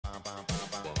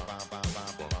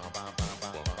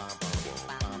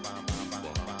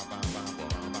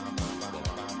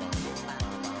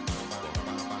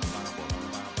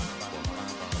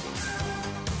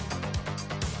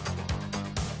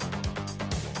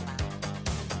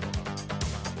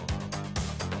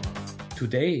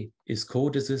Today is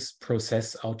CODESYS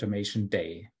Process Automation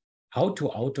Day. How to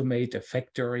automate a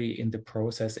factory in the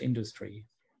process industry.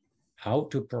 How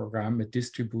to program a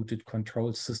distributed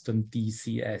control system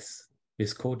DCS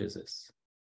with CODESYS.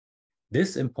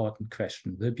 This important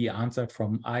question will be answered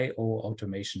from IO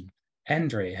automation.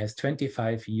 Andre has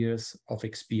 25 years of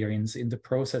experience in the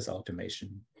process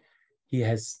automation. He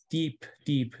has deep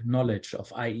knowledge of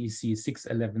IEC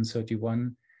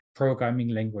 61131 programming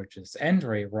languages.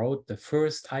 Andre wrote the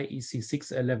first IEC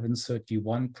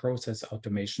 61131 process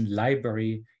automation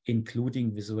library,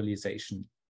 including visualization.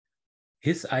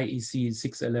 His IEC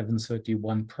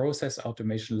 61131 process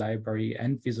automation library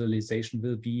and visualization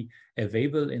will be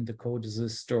available in the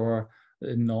CODESYS store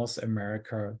in North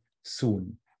America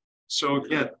soon. So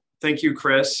yeah, thank you,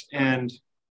 Chris. And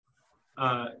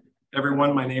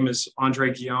everyone, my name is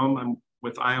Andre Guillaume. I'm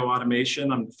with IO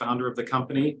Automation. I'm the founder of the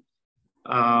company.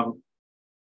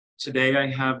 Today, I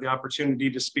have the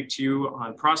opportunity to speak to you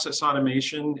on process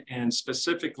automation, and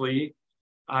specifically,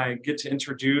 I get to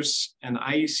introduce an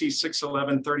IEC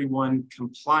 61131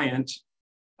 compliant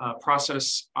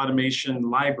process automation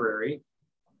library.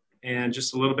 And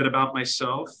just a little bit about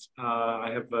myself. I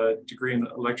have a degree in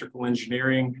electrical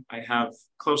engineering. I have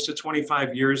close to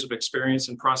 25 years of experience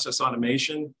in process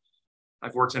automation.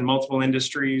 I've worked in multiple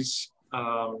industries,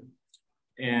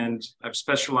 and I've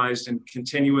specialized in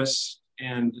continuous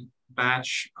and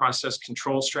batch process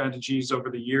control strategies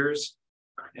over the years.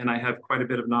 And I have quite a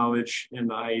bit of knowledge in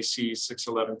the IEC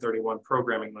 61131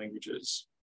 programming languages.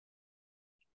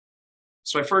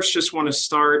 So I first just want to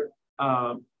start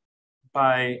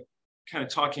by kind of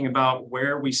talking about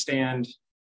where we stand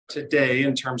today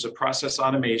in terms of process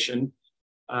automation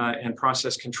and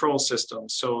process control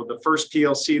systems. So the first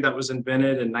PLC that was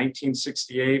invented in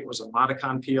 1968 was a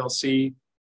Modicon PLC.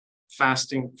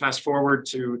 Fast forward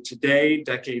to today,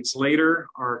 decades later,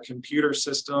 our computer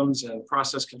systems and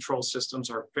process control systems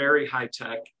are very high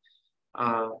tech.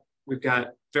 We've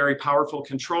got very powerful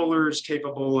controllers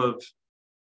capable of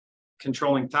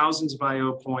controlling thousands of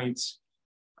IO points,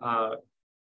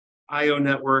 IO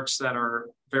networks that are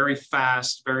very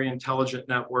fast, very intelligent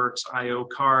networks, IO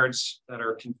cards that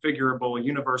are configurable,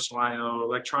 universal IO,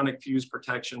 electronic fuse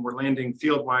protection. We're landing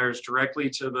field wires directly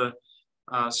to the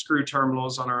screw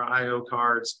terminals on our IO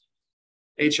cards,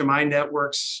 HMI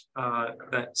networks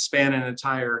that span an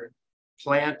entire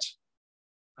plant.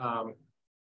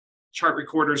 Chart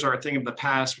recorders are a thing of the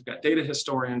past. We've got data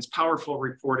historians, powerful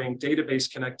reporting, database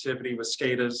connectivity with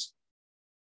SCADAs.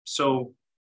 So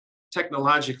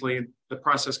technologically, the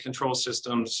process control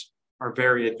systems are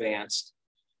very advanced.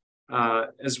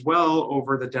 As well,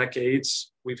 over the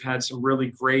decades, we've had some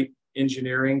really great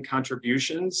engineering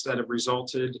contributions that have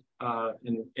resulted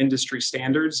in industry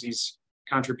standards. These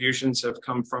contributions have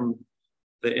come from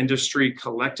the industry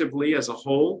collectively as a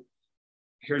whole.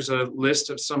 Here's a list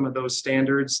of some of those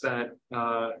standards that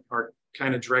are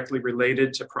kind of directly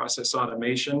related to process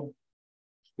automation.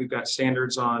 We've got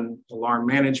standards on alarm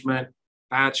management,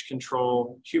 batch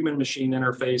control, human-machine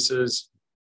interfaces,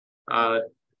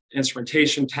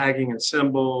 instrumentation tagging and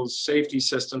symbols, safety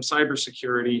systems,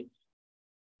 cybersecurity.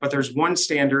 But there's one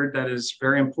standard that is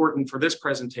very important for this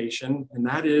presentation, and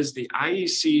that is the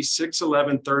IEC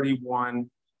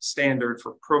 61131 standard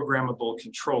for programmable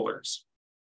controllers.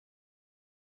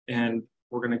 And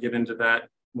we're going to get into that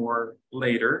more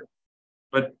later.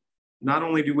 But not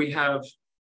only do we have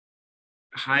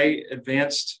high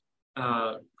advanced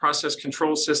process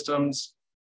control systems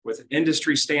with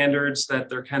industry standards that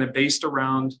they're kind of based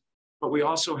around, but we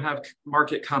also have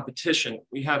market competition.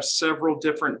 We have several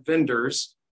different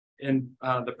vendors in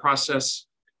the process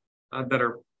that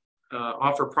are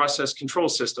offer process control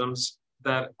systems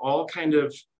that all kind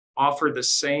of offer the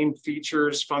same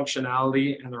features,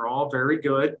 functionality, and they're all very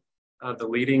good. The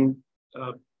leading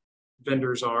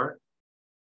vendors are,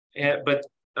 but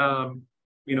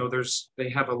you know, they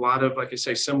have a lot of, like I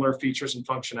say, similar features and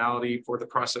functionality for the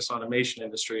process automation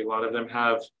industry. A lot of them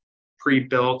have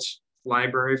pre-built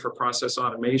library for process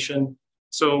automation.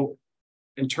 So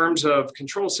in terms of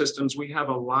control systems, we have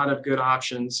a lot of good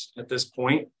options at this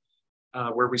point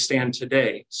where we stand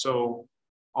today. So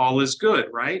all is good,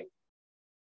 right?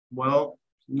 Well,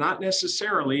 not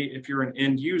necessarily if you're an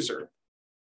end user.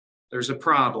 There's a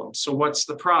problem. So what's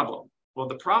the problem? Well,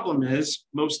 the problem is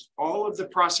most all of the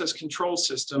process control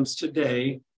systems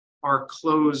today are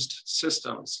closed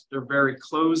systems. They're very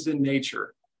closed in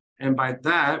nature. And by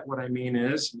that, what I mean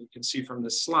is, and you can see from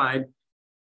this slide,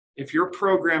 if you're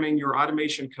programming your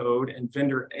automation code in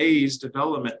vendor A's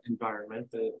development environment,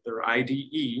 their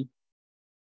IDE,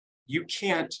 you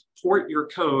can't port your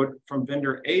code from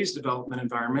vendor A's development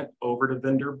environment over to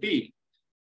vendor B.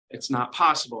 It's not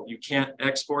possible. You can't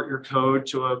export your code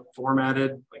to a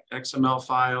formatted like XML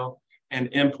file and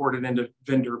import it into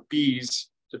vendor B's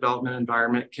development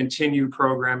environment, continue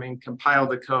programming, compile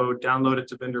the code, download it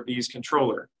to vendor B's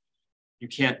controller. You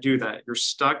can't do that. You're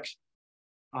stuck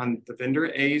on the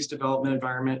vendor A's development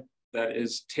environment that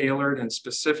is tailored and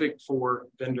specific for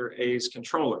vendor A's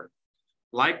controller.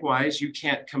 Likewise, you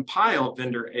can't compile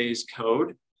vendor A's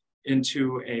code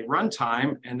into a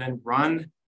runtime and then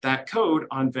run that code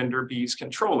on vendor B's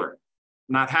controller.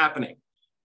 Not happening.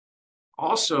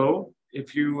 Also,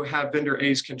 if you have vendor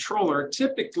A's controller,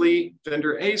 typically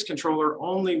vendor A's controller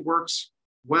only works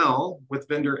well with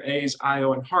vendor A's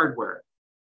I/O and hardware.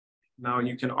 Now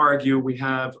you can argue we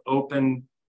have open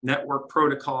network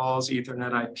protocols,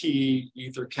 Ethernet IP,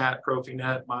 EtherCAT,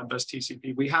 Profinet, Modbus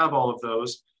TCP, we have all of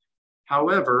those.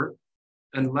 However,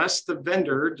 unless the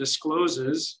vendor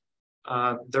discloses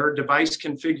their device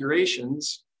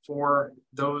configurations for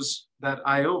that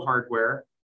I/O hardware,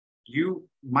 you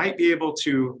might be able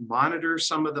to monitor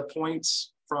some of the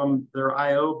points from their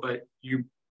I/O, but you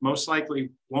most likely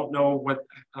won't know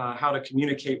how to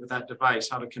communicate with that device,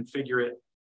 how to configure it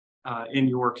in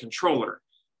your controller.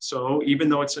 So even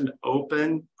though it's an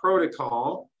open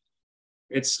protocol,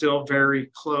 it's still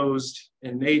very closed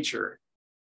in nature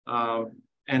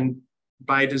and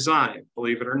by design,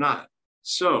 believe it or not.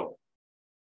 So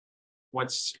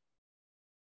what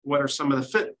are some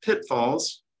of the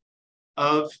pitfalls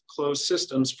of closed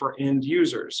systems for end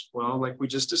users? Well, like we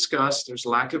just discussed, there's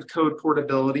lack of code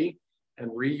portability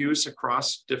and reuse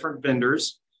across different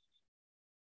vendors.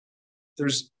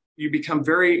 You become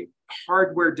very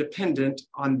hardware dependent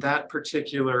on that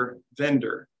particular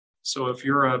vendor. So if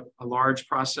you're a large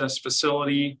process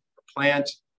facility, a plant,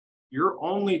 your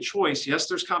only choice, yes,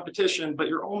 there's competition, but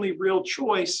your only real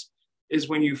choice is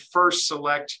when you first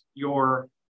select your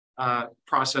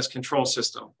process control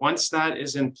system. Once that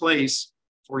is in place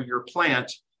for your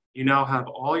plant, you now have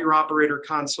all your operator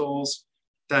consoles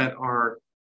that are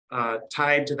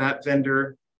tied to that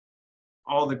vendor,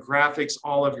 all the graphics,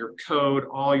 all of your code,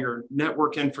 all your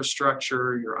network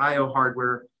infrastructure, your I/O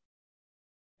hardware,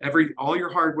 all your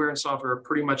hardware and software are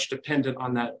pretty much dependent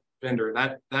on that vendor.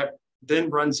 That then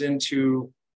runs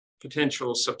into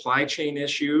potential supply chain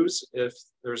issues if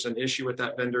there's an issue with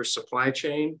that vendor's supply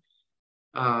chain.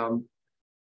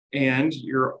 And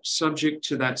you're subject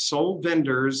to that sole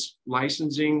vendor's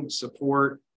licensing,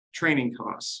 support, training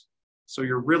costs. So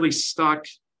you're really stuck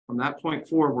from that point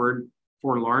forward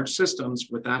for large systems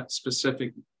with that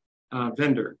specific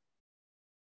vendor.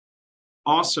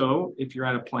 Also, if you're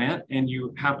at a plant and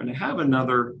you happen to have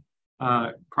another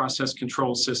process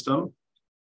control system,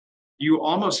 you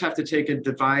almost have to take a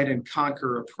divide and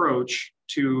conquer approach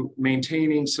to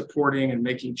maintaining, supporting, and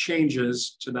making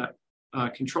changes to that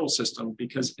control system,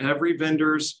 because every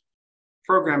vendor's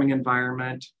programming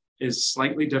environment is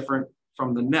slightly different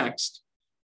from the next.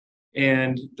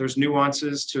 And there's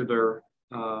nuances to their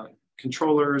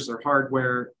controllers, their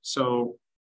hardware. So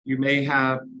you may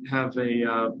have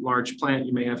a large plant,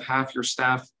 you may have half your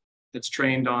staff that's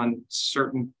trained on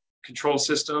certain control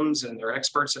systems and they're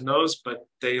experts in those, but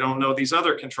they don't know these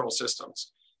other control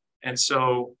systems. And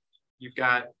so you've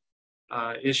got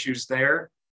issues there,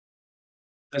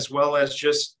 as well as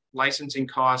just licensing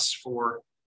costs for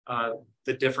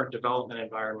the different development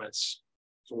environments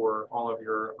for all of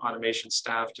your automation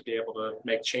staff to be able to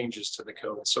make changes to the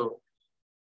code. So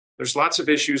there's lots of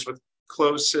issues with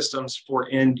closed systems for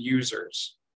end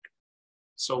users.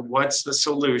 So what's the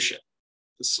solution?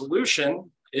 The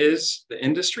solution is the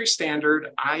industry standard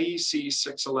IEC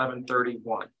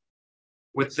 61131.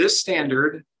 With this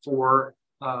standard for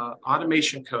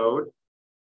automation code,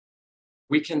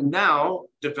 we can now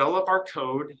develop our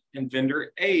code in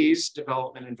vendor A's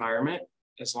development environment.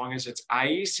 As long as it's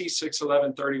IEC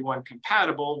 61131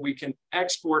 compatible, we can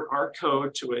export our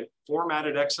code to a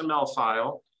formatted XML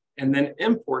file and then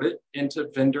import it into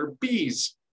vendor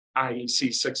B's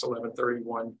IEC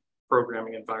 61131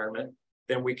 programming environment.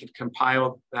 Then we could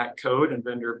compile that code in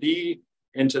vendor B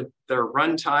into their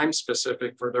runtime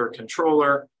specific for their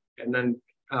controller, and then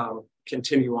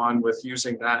continue on with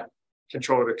using that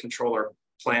controller to controller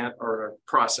plant or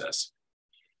process.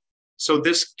 So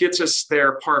this gets us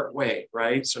there part way,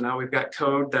 right? So now we've got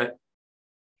code that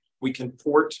we can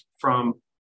port from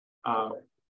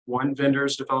one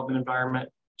vendor's development environment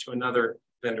to another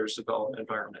vendor's development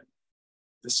environment.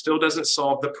 This still doesn't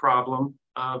solve the problem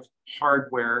of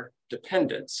hardware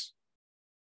dependence.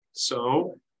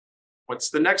 So what's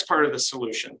the next part of the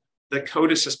solution? The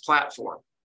CODESYS platform.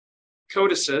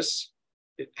 CODESYS,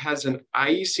 it has an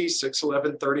IEC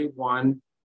 61131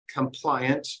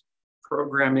 compliant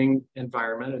programming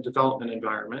environment, a development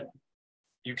environment.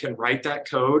 You can write that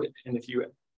code, and if you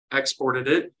exported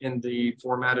it in the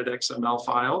formatted XML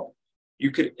file,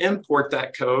 you could import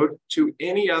that code to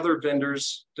any other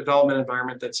vendor's development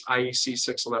environment that's IEC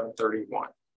 61131.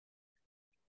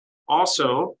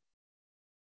 Also,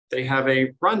 they have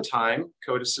a runtime,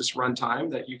 CODESYS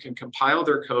runtime, that you can compile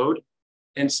their code,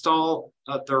 install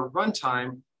their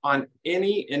runtime on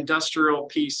any industrial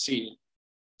PC.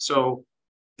 So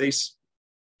they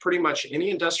pretty much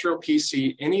any industrial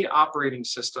PC, any operating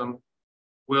system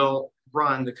will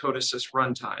run the CODESYS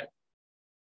runtime.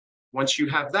 Once you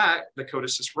have that, the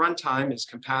CODESYS runtime is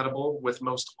compatible with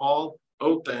most all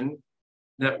open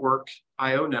network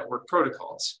IO network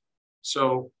protocols.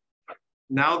 So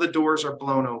now the doors are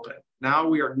blown open. Now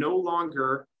we are no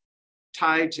longer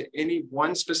tied to any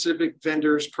one specific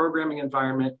vendor's programming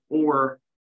environment or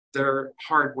their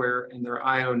hardware and their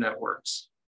IO networks.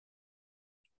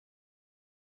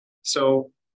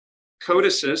 So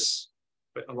CODESYS,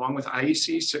 along with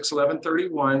IEC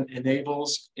 61131,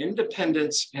 enables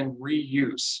independence and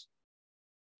reuse.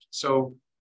 So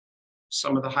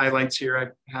some of the highlights here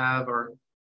I have are,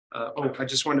 I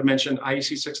just wanted to mention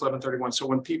IEC 61131. So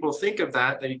when people think of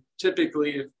that, they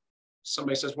typically, if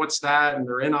somebody says, what's that? And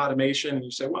they're in automation, and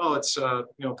you say, well, it's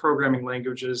programming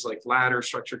languages like ladder,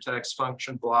 structured text,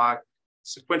 function block,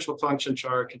 sequential function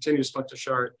chart, continuous function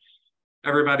chart.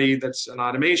 Everybody that's an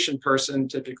automation person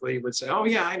typically would say, oh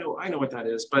yeah, I know what that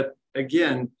is. But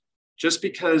again, just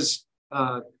because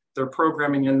they're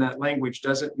programming in that language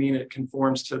doesn't mean it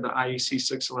conforms to the IEC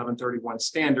 61131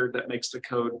 standard that makes the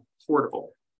code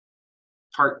portable.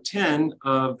 Part 10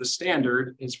 of the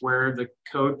standard is where the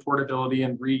code portability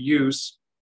and reuse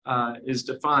is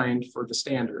defined for the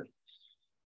standard.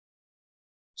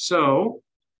 So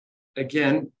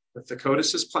again, with the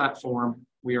CODESYS platform,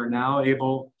 we are now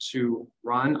able to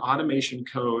run automation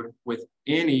code with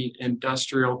any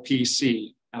industrial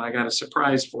PC. And I got a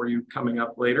surprise for you coming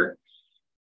up later.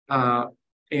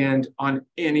 And on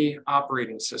any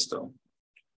operating system.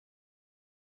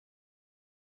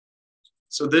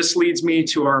 So this leads me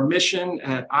to our mission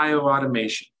at IO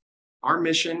Automation. Our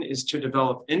mission is to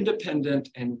develop independent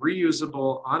and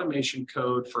reusable automation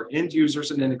code for end users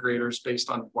and integrators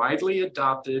based on widely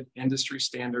adopted industry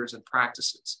standards and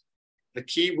practices. The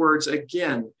key words,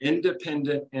 again,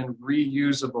 independent and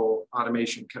reusable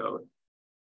automation code.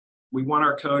 We want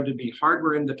our code to be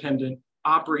hardware independent,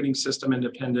 operating system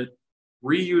independent,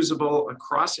 reusable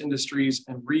across industries,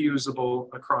 and reusable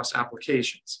across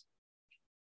applications.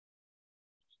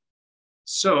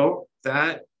 So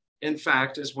that, in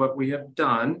fact, is what we have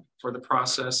done for the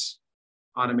process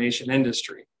automation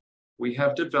industry. We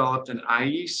have developed an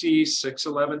IEC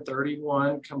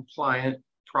 61131 compliant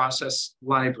process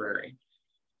library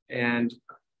and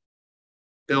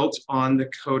built on the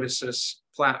CODESYS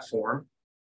platform.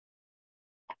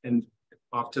 And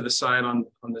off to the side on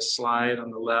this slide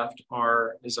on the left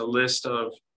is a list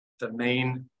of the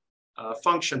main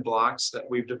function blocks that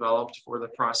we've developed for the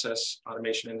process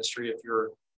automation industry. If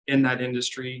you're in that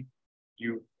industry,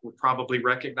 you will probably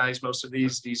recognize most of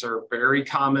these. These are very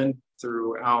common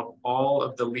throughout all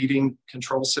of the leading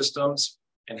control systems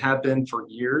and have been for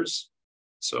years.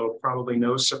 So probably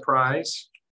no surprise.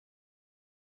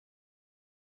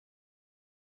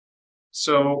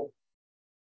 So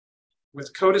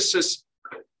with CODESYS,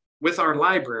 with our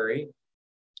library,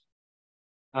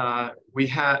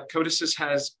 CODESYS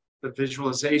has the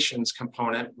visualizations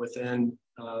component within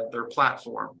their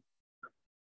platform.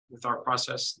 With our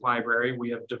process library, we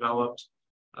have developed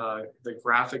the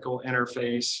graphical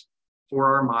interface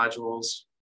for our modules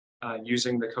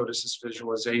using the CODESYS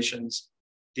visualizations.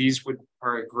 These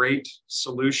are a great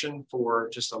solution for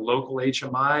just a local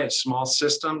HMI, a small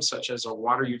system such as a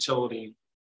water utility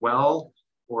well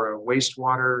or a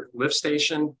wastewater lift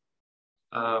station,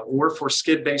 or for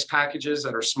skid-based packages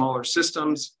that are smaller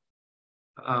systems.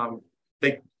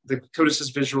 The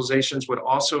CODESYS visualizations would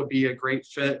also be a great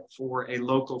fit for a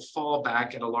local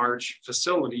fallback at a large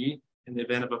facility in the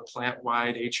event of a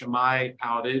plant-wide HMI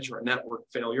outage or a network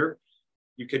failure.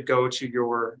 You could go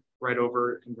to right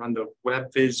over and run the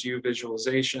WebVisU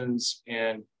visualizations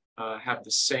and have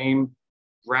the same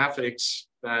graphics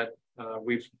that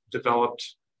we've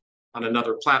developed on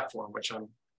another platform, which I'm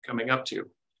coming up to.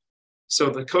 So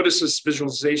the CODESYS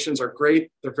visualizations are great.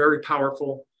 They're very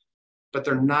powerful, but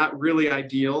they're not really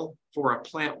ideal for a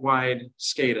plant-wide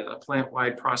SCADA, a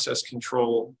plant-wide process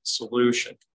control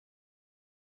solution.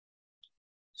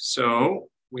 So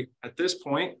at this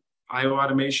point, IO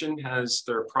Automation has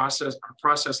their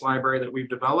process library that we've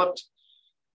developed,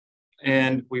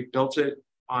 and we've built it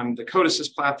on the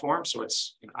CODESYS platform. So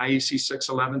it's an IEC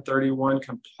 61131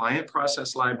 compliant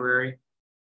process library.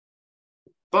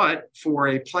 But for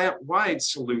a plant-wide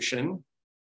solution,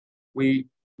 we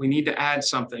need to add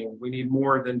something. We need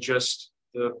more than just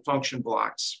the function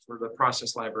blocks for the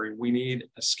process library. We need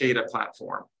a SCADA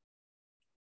platform.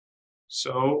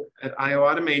 So at IO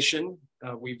Automation,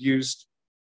 we've used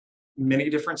many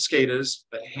different SCADAs,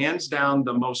 but hands down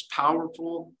the most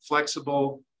powerful,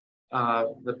 flexible,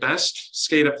 the best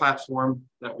SCADA platform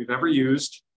that we've ever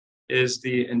used is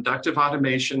the inductive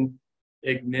automation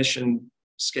ignition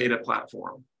SCADA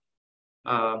platform.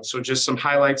 So just some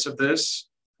highlights of this.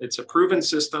 It's a proven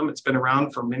system. It's been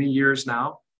around for many years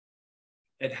now.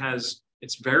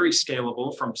 It's very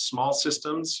scalable from small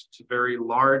systems to very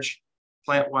large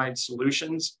plant-wide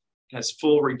solutions. It has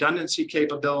full redundancy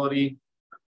capability,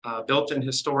 built-in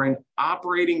historian,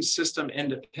 operating system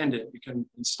independent. You can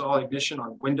install ignition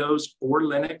on Windows or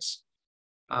Linux.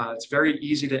 It's very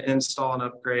easy to install and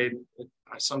upgrade.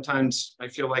 Sometimes I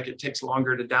feel like it takes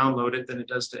longer to download it than it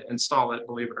does to install it,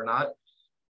 believe it or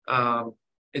not.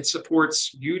 It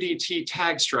supports UDT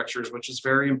tag structures, which is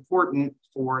very important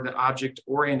for the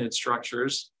object-oriented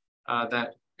structures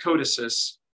that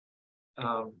CODESYS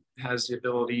has the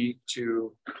ability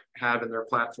to have in their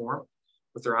platform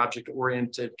with their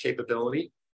object-oriented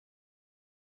capability.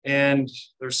 And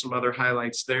there's some other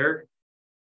highlights there.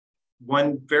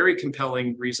 One very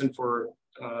compelling reason for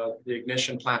the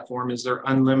Ignition platform is their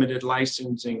unlimited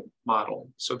licensing model.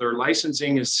 So their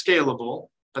licensing is scalable,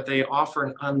 but they offer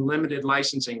an unlimited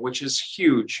licensing, which is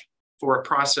huge for a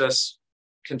process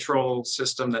control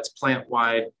system that's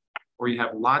plant-wide, where you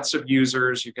have lots of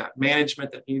users, you've got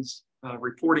management that needs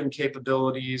reporting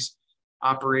capabilities,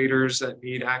 operators that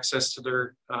need access to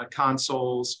their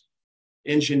consoles,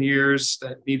 engineers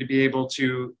that need to be able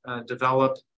to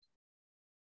develop.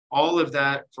 All of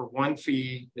that for one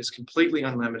fee is completely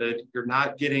unlimited. You're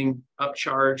not getting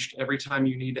upcharged every time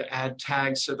you need to add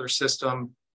tags to their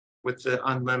system with the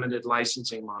unlimited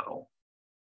licensing model,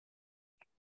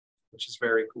 which is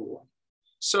very cool.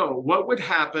 So what would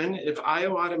happen if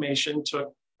IO Automation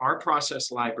took our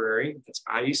process library, that's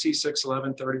IEC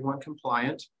 61131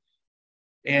 compliant,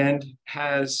 and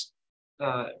has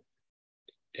HMI,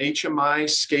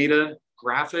 SCADA,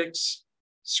 graphics,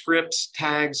 scripts,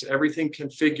 tags, everything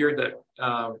configured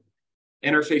that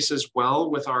interfaces well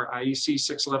with our IEC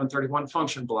 61131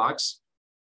 function blocks,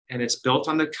 and it's built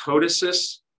on the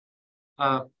CODESYS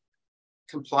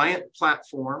compliant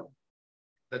platform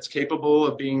that's capable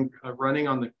of being running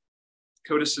on the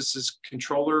CODESYS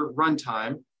controller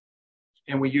runtime,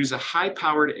 and we use a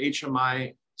high-powered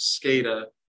HMI SCADA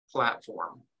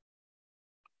platform.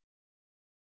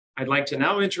 I'd like to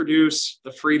now introduce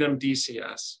the Freedom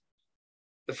DCS.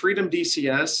 The Freedom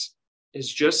DCS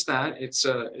is just that.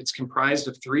 It's comprised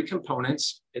of 3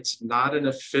 components. It's not an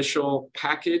official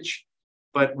package,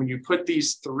 but when you put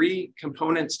these 3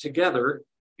 components together,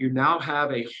 you now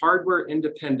have a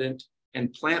hardware-independent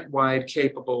and plant-wide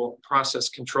capable process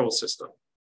control system.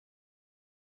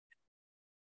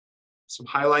 Some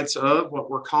highlights of what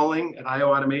we're calling at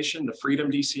IO Automation the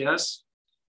Freedom DCS.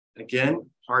 Again,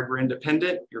 hardware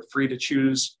independent. You're free to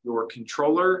choose your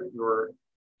controller,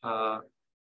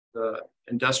 the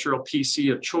industrial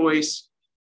PC of choice,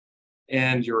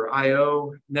 and your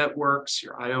IO networks,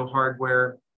 your IO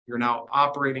hardware. You're now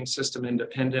operating system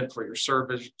independent for your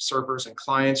servers and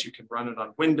clients. You can run it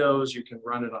on Windows, you can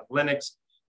run it on Linux.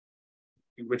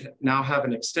 You would now have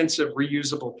an extensive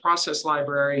reusable process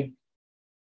library.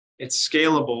 It's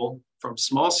scalable from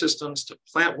small systems to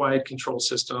plant-wide control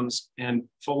systems and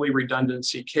fully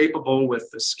redundancy capable with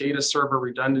the SCADA server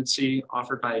redundancy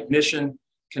offered by Ignition,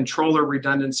 controller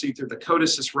redundancy through the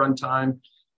CODESYS runtime,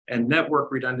 and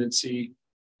network redundancy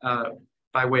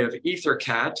by way of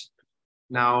EtherCAT.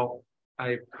 Now,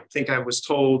 I think I was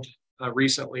told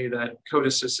recently that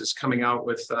CODESYS is coming out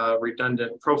with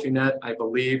redundant Profinet, I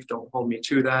believe. Don't hold me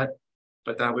to that,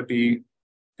 but that would be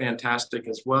fantastic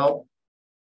as well.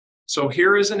 So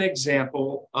here is an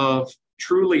example of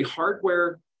truly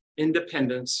hardware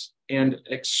independence and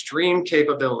extreme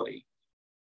capability.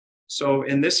 So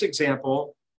in this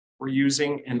example, we're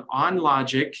using an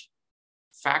OnLogic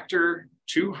Factor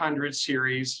 200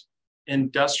 series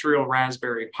industrial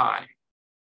Raspberry Pi.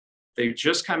 They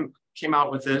just came out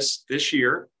with this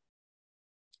year.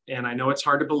 And I know it's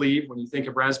hard to believe when you think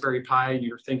of Raspberry Pi,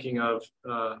 you're thinking of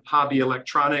hobby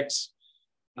electronics,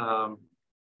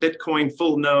 Bitcoin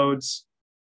full nodes,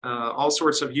 all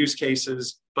sorts of use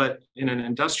cases, but in an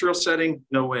industrial setting,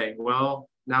 no way. Well,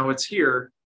 now it's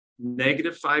here,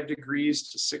 -5 degrees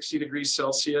to 60 degrees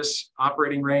Celsius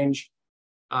operating range,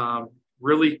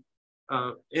 really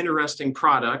interesting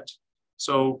product.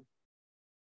 So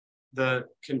the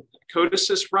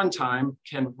CODESYS runtime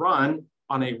can run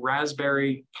on a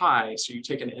Raspberry Pi. So you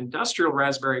take an industrial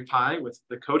Raspberry Pi with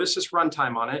the CODESYS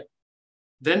runtime on it,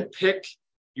 then pick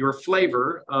your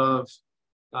flavor of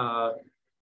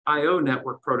I/O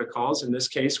network protocols. In this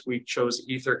case, we chose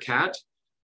EtherCAT,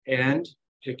 and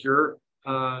pick your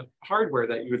hardware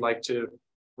that you would like to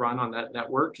run on that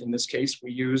network. In this case,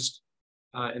 we used,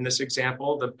 in this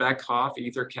example, the Beckhoff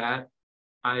EtherCAT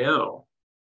I/O.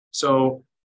 So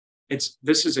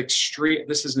this is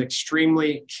an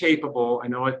extremely capable, I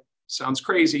know it sounds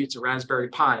crazy, it's a Raspberry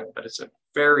Pi, but it's a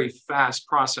very fast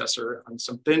processor. On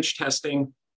some bench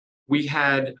testing, we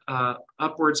had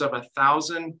upwards of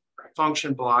 1,000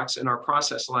 function blocks in our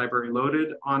process library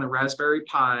loaded on a Raspberry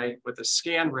Pi with a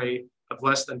scan rate of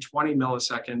less than 20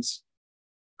 milliseconds.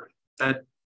 That,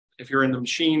 if you're in the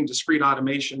machine discrete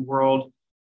automation world,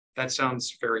 that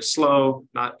sounds very slow,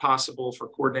 not possible for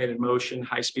coordinated motion,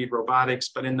 high-speed robotics,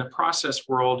 but in the process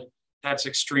world, that's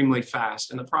extremely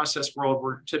fast. In the process world,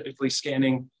 we're typically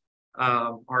scanning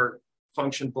our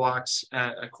function blocks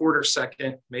at a quarter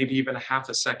second, maybe even a half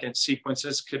a second.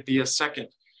 Sequences could be a second.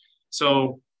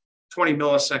 So 20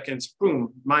 milliseconds,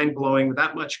 boom, mind-blowing, with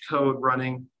that much code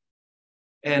running.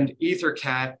 And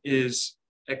EtherCAT is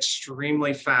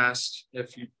extremely fast.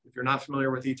 If you're not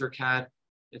familiar with EtherCAT,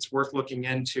 it's worth looking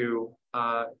into.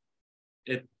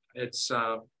 Its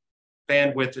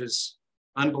bandwidth is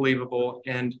unbelievable.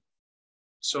 And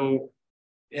so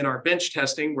in our bench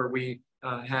testing, where we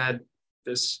had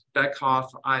this Beckhoff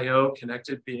I/O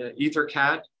connected via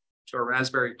EtherCAT to a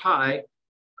Raspberry Pi,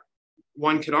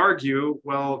 one could argue,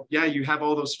 well, yeah, you have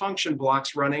all those function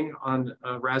blocks running on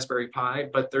a Raspberry Pi,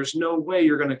 but there's no way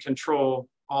you're going to control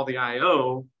all the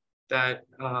I/O that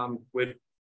would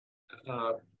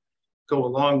go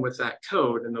along with that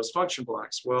code and those function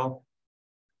blocks. Well,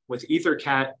 with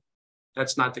EtherCAT,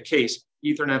 that's not the case.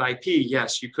 Ethernet IP,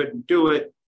 yes, you couldn't do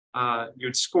it.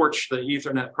 You'd scorch the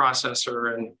Ethernet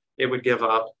processor and it would give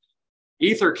up.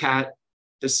 EtherCAT,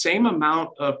 the same amount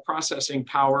of processing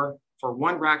power for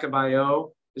one rack of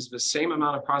I/O is the same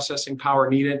amount of processing power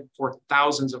needed for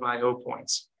thousands of I/O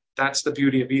points. That's the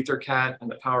beauty of EtherCAT and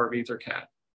the power of EtherCAT.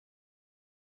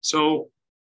 So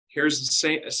here's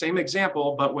the same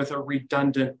example, but with a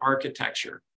redundant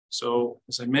architecture. So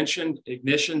as I mentioned,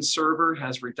 Ignition server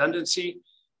has redundancy.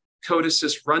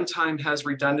 CODESYS runtime has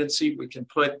redundancy. We can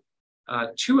put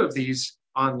 2 of these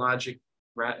on logic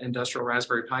industrial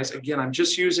Raspberry Pis. Again, I'm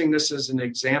just using this as an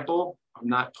example. I'm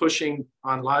not pushing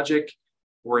on logic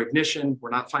or Ignition.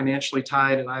 We're not financially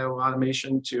tied at I/O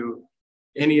Automation to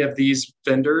any of these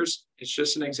vendors. It's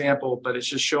just an example, but it's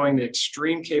just showing the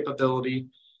extreme capability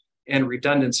and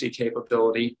redundancy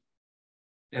capability.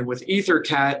 And with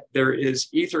EtherCAT, there is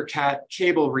EtherCAT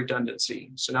cable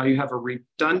redundancy. So now you have a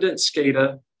redundant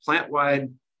SCADA,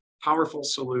 plant-wide, powerful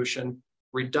solution,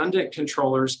 redundant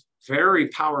controllers, very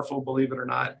powerful, believe it or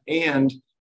not, and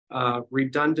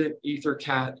redundant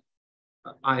EtherCAT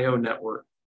I/O network,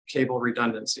 cable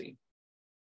redundancy.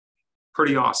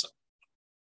 Pretty awesome.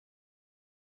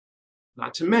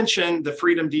 Not to mention, the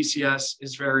Freedom DCS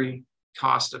is very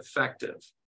cost-effective.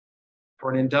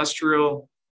 For an industrial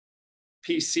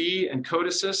PC and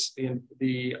CODESYS,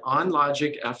 the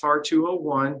OnLogic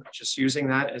FR201, just using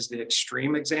that as the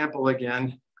extreme example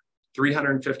again,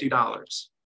 $350,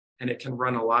 and it can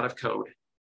run a lot of code.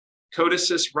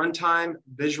 CODESYS runtime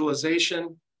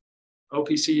visualization,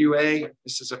 OPC UA,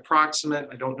 this is approximate,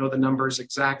 I don't know the numbers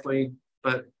exactly,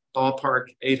 but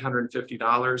ballpark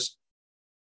 $850.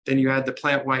 Then you add the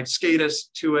plant-wide SCADA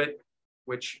to it,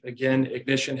 which again,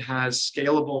 Ignition has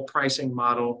scalable pricing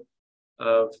model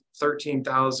of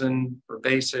 $13,000 for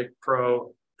basic,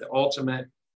 pro, the ultimate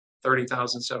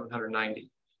 $30,790.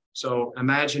 So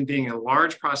imagine being a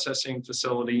large processing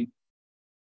facility,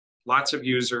 lots of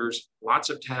users, lots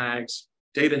of tags,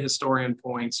 data historian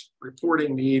points,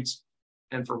 reporting needs,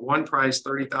 and for one price,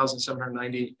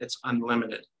 $30,790, it's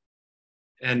unlimited.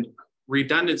 And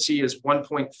redundancy is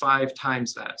 1.5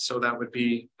 times that. So that would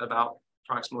be about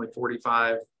approximately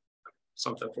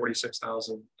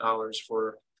 $46,000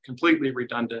 for completely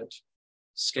redundant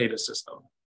SCADA system.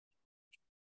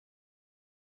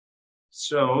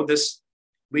 So this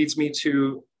leads me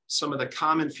to some of the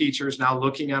common features now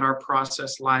looking at our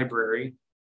process library.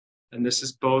 And this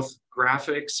is both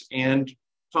graphics and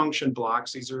function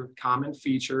blocks. These are common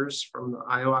features from the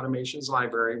I/O Automations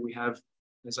library. We have,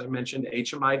 as I mentioned,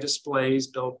 HMI displays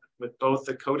built with both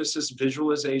the CODESYS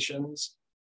visualizations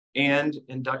and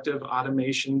Inductive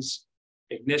Automations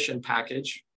Ignition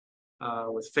package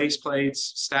with faceplates,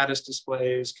 status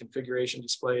displays, configuration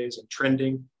displays, and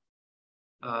trending.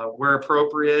 Where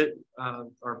appropriate,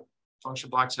 our function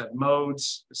blocks have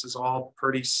modes. This is all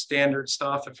pretty standard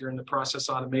stuff if you're in the process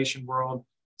automation world.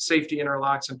 Safety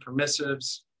interlocks and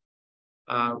permissives.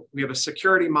 We have a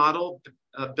security model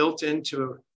built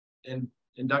into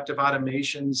inductive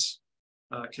automation's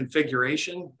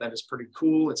configuration. That is pretty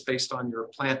cool. It's based on your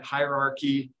plant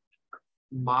hierarchy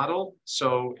model.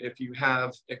 So if you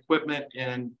have equipment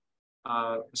in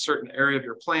a certain area of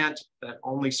your plant that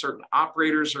only certain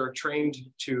operators are trained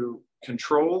to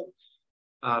control,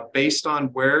 based on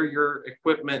where your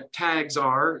equipment tags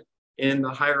are in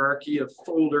the hierarchy of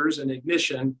folders and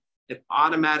ignition, it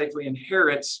automatically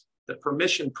inherits the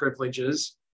permission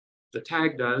privileges, the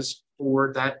tag does,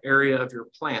 for that area of your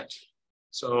plant.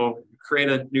 So you create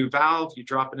a new valve, you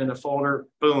drop it in a folder,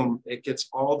 boom, it gets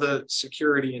all the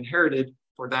security inherited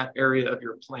for that area of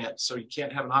your plant. So you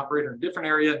can't have an operator in a different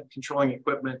area controlling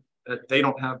equipment that they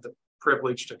don't have the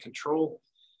privilege to control.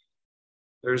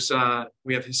 There's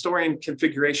we have historian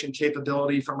configuration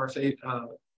capability from our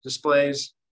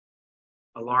displays,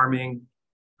 alarming,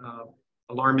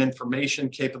 alarm information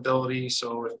capability.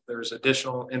 So if there's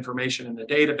additional information in the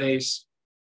database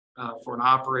for an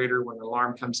operator, when an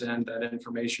alarm comes in, that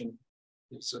information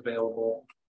is available.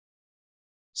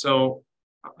 So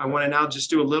I want to now just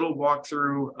do a little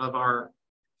walkthrough of our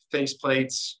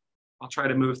faceplates. I'll try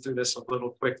to move through this a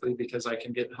little quickly because I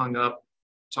can get hung up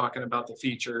talking about the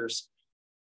features.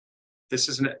 This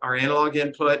is our analog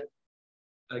input.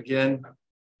 Again,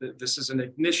 this is an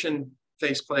ignition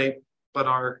faceplate, but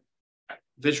our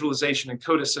visualization in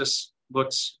CODESYS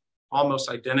looks almost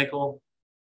identical.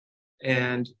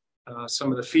 And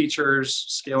some of the features,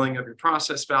 scaling of your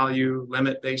process value,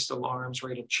 limit-based alarms,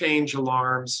 rate of change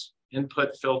alarms,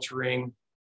 input filtering,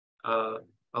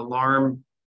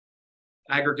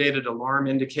 aggregated alarm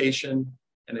indication,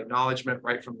 and acknowledgement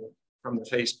right from the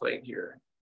faceplate here.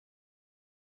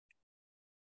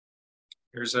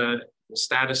 Here's a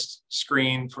status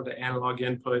screen for the analog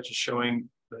input, just showing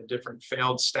the different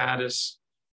failed status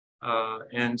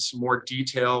and some more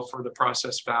detail for the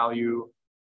process value,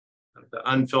 the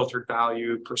unfiltered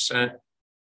value, percent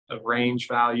of range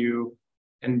value.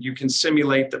 And you can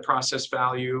simulate the process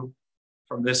value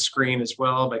from this screen as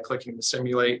well by clicking the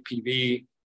Simulate PV.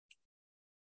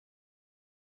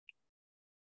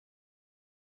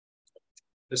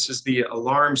 This is the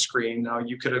alarm screen. Now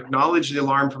you could acknowledge the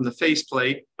alarm from the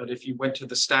faceplate, but if you went to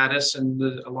the status and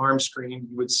the alarm screen,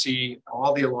 you would see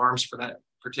all the alarms for that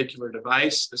particular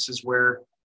device. This is where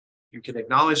you can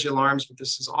acknowledge the alarms, but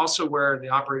this is also where the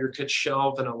operator could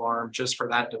shelve an alarm just for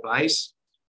that device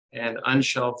and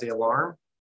unshelve the alarm.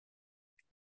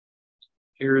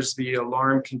 Here's the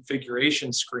alarm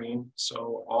configuration screen.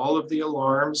 So all of the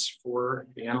alarms for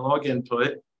the analog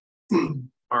input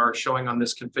are showing on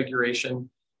this configuration.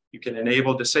 You can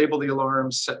enable, disable the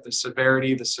alarms, set the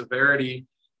severity. The severity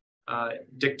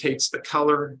dictates the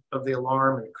color of the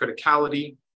alarm and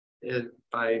criticality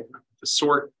by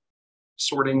the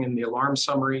sorting in the alarm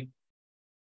summary.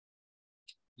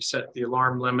 You set the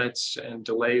alarm limits and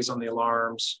delays on the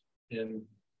alarms and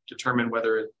determine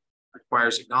whether it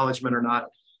requires acknowledgement or not.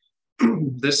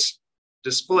 This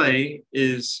display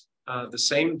is the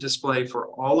same display for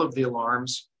all of the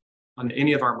alarms on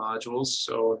any of our modules.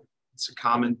 So it's a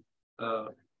common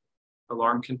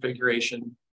alarm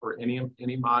configuration for any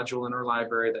module in our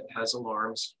library that has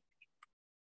alarms.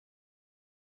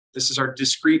 This is our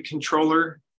discrete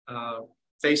controller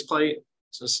faceplate.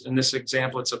 So in this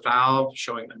example, it's a valve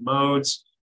showing the modes.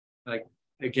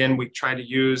 Again, we try to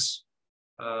use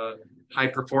high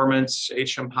performance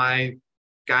HM high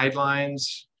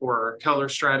guidelines for our color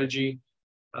strategy.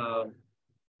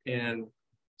 And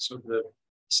so the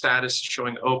status is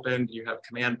showing open. You have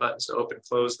command buttons to open,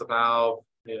 close the valve,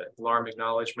 the alarm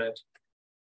acknowledgement.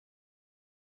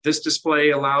 This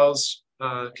display allows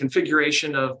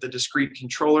configuration of the discrete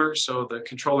controller. So the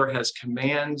controller has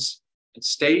commands and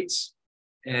states,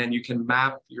 and you can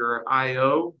map your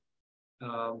IO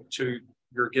to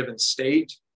your given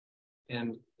state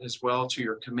and as well to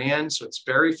your command. So it's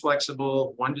very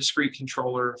flexible, one discrete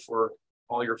controller for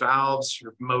all your valves,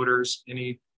 your motors,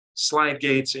 any slide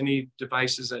gates, any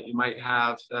devices that you might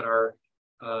have that are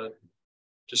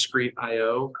discrete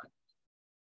IO.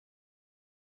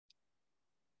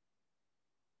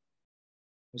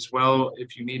 As well,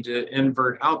 if you need to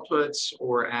invert outputs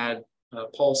or add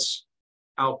pulse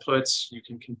outputs, you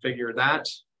can configure that.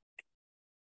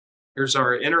 Here's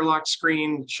our interlock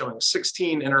screen showing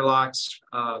 16 interlocks.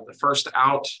 The first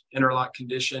out interlock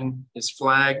condition is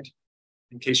flagged.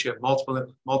 In case you have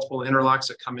multiple interlocks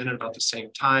that come in at about the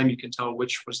same time, you can tell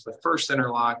which was the first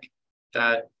interlock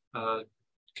that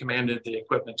commanded the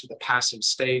equipment to the passive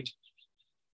state.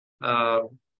 The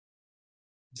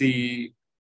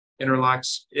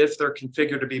interlocks, if they're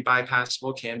configured to be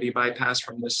bypassable, can be bypassed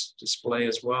from this display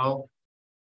as well.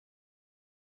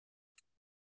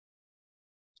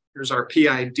 Here's our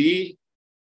PID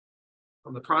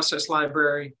from the process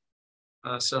library.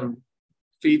 Some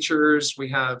features, we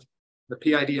have the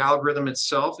PID algorithm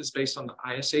itself is based on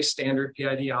the ISA standard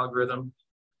PID algorithm.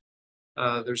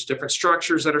 There's different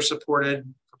structures that are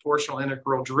supported: proportional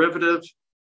integral derivative,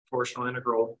 proportional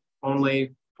integral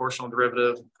only, proportional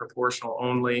derivative, proportional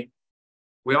only.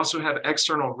 We also have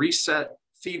external reset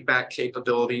feedback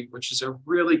capability, which is a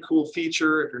really cool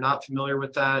feature. If you're not familiar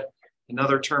with that,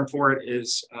 another term for it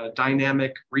is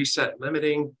dynamic reset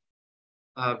limiting.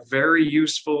 Very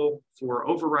useful for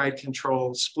override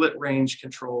control, split range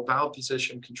control, valve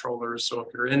position controllers. So if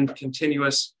you're in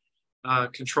continuous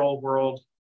control world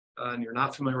and you're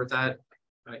not familiar with that,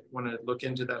 I want to look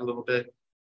into that a little bit.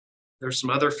 There's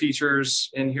some other features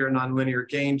in here: nonlinear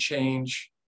gain change,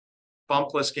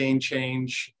 bumpless gain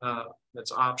change,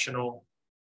 that's optional,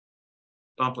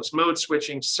 bumpless mode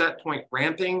switching, set point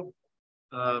ramping,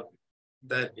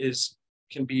 that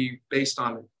can be based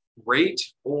on rate,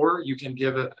 or you can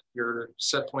give your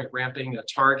set point ramping a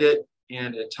target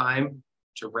and a time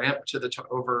to ramp to the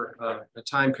over a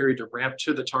time period to ramp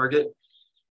to the target.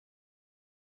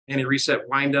 Any reset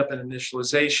windup and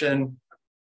initialization.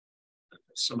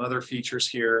 Some other features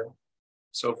here.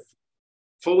 So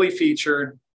fully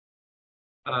featured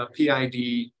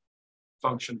PID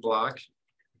function block.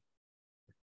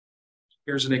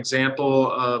 Here's an example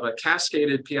of a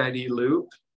cascaded PID loop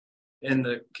in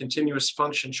the continuous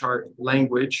function chart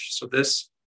language. So this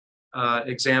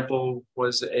example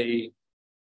was an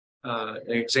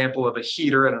example of a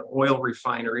heater at an oil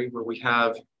refinery where we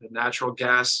have the natural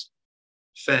gas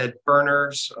fed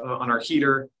burners on our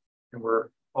heater, and we're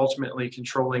ultimately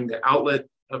controlling the outlet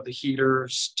of the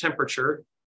heater's temperature,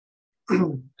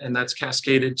 and that's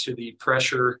cascaded to the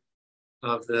pressure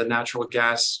of the natural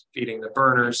gas feeding the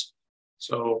burners.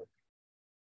 So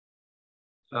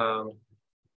you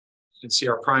can see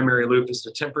our primary loop is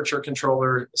the temperature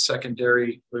controller, the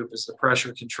secondary loop is the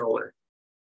pressure controller.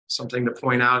 Something to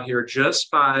point out here: just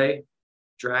by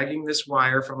dragging this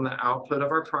wire from the output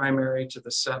of our primary to the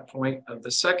set point of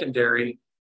the secondary,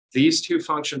 these two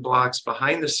function blocks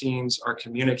behind the scenes are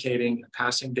communicating,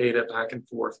 passing data back and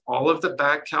forth. All of the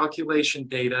back calculation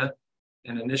data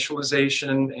and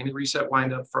initialization, any reset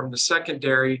windup from the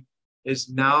secondary is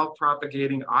now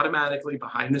propagating automatically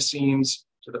behind the scenes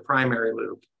to the primary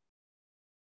loop.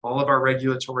 All of our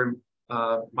regulatory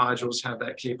modules have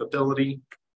that capability.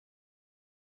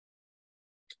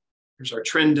 Here's our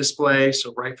trend display.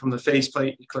 So right from the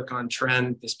faceplate, you click on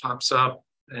trend, this pops up,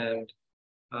 and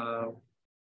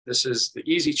this is the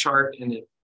easy chart in the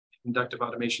inductive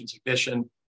automation's ignition.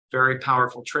 Very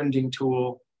powerful trending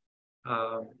tool.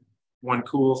 One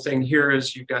cool thing here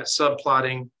is you've got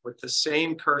subplotting with the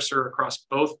same cursor across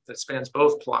both, that spans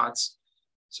both plots.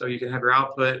 So you can have your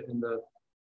output in the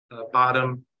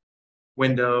bottom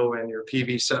window and your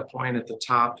PV set point at the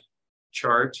top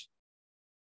chart.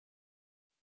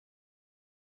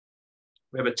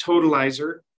 We have a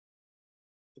totalizer.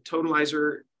 The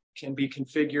totalizer can be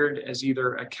configured as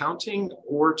either accounting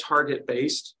or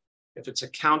target-based. If it's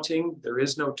accounting, there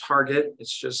is no target.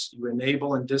 It's just you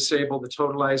enable and disable the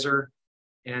totalizer,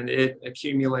 and it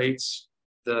accumulates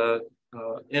the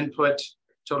input,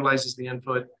 totalizes the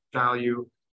input value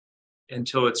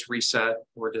until it's reset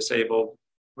or disabled.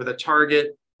 With a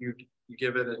target, you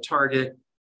give it a target,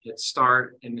 hit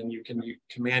start, and then you can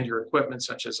command your equipment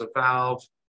such as a valve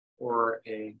or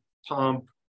a pump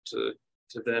to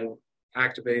then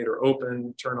activate or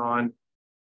open, turn on.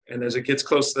 And as it gets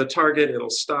close to the target, it'll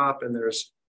stop, and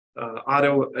there's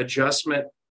auto adjustment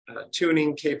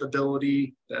tuning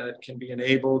capability that can be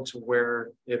enabled to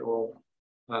where it will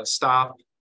stop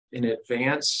in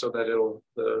advance so that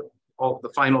the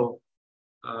final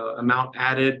amount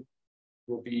added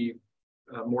will be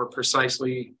more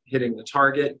precisely hitting the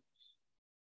target.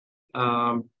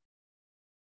 Some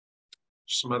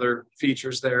other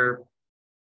features there.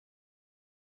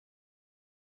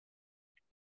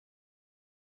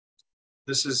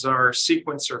 This is our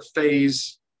sequencer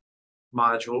phase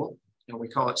module, and we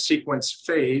call it sequence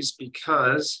phase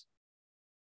because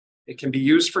it can be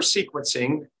used for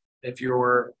sequencing. If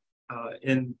you're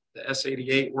in the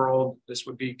S88 world, this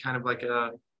would be kind of like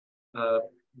a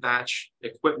batch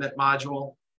equipment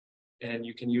module, and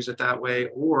you can use it that way.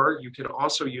 Or you could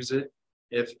also use it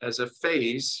as a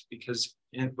phase, because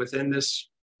within this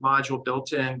module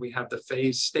built in, we have the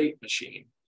phase state machine.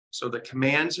 So the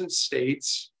commands and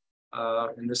states,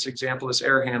 in this example is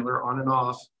air handler on and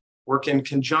off, work in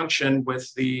conjunction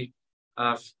with the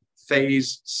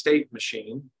phase state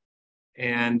machine.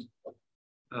 And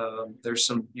there's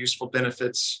some useful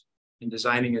benefits in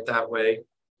designing it that way.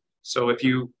 So if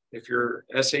you're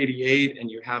S88 and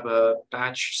you have a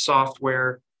batch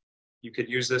software, you could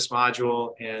use this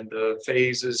module, and the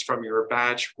phases from your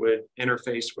batch would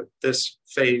interface with this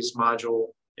phase module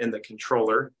in the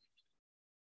controller.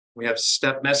 We have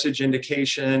step message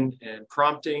indication and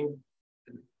prompting.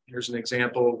 Here's an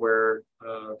example where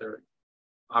their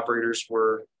operators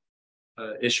were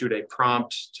issued a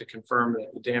prompt to confirm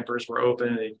that the dampers were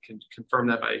open. They can confirm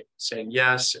that by saying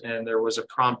yes, and there was a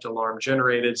prompt alarm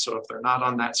generated. So if they're not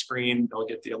on that screen, they'll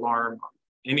get the alarm on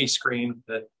any screen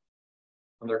that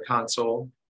on their console.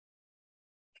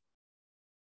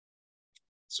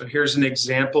 So here's an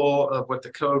example of what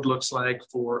the code looks like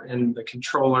in the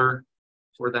controller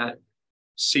for that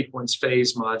sequence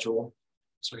phase module.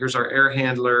 So here's our air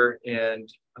handler, and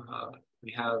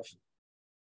we have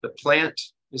the plant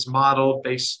is modeled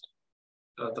based,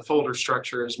 the folder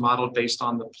structure is modeled based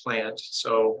on the plant.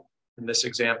 So in this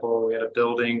example, we had a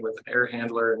building with an air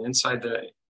handler, and inside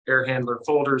the air handler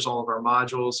folders, all of our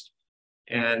modules,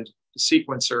 and the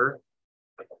sequencer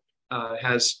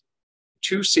has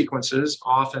two sequences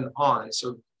off and on.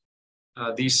 So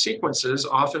these sequences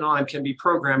off and on can be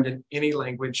programmed in any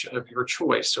language of your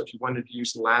choice. So if you wanted to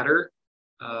use ladder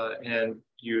and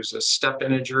use a step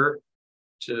integer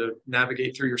to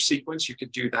navigate through your sequence, you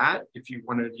could do that. If you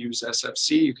wanted to use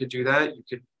SFC, you could do that. You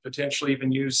could potentially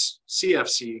even use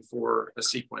CFC for a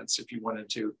sequence if you wanted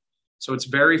to. So it's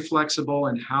very flexible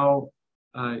in how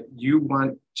you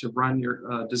want to run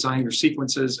your design your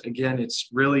sequences. Again, it's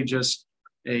really just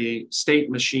a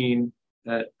state machine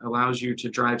that allows you to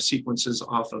drive sequences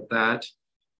off of that.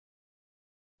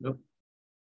 Nope.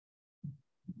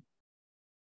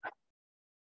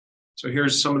 So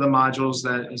here's some of the modules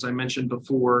that, as I mentioned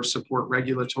before, support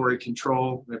regulatory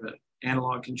control. We have an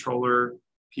analog controller,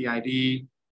 PID,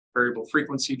 variable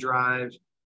frequency drive,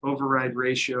 override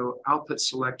ratio, output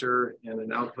selector, and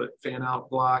an output fan-out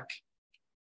block.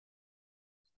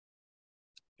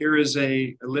 Here is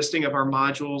a listing of our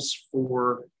modules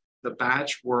for the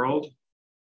batch world.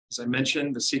 As I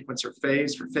mentioned, the sequencer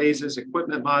phase for phases,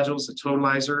 equipment modules, the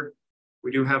totalizer.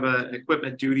 We do have an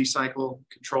equipment duty cycle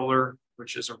controller,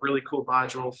 which is a really cool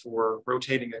module for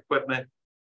rotating equipment.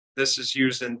 This is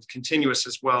used in continuous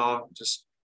as well. Just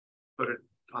put it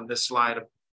on this slide.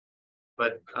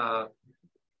 But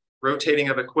rotating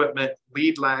of equipment,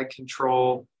 lead lag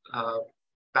control,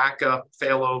 backup,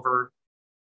 failover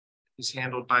is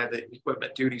handled by the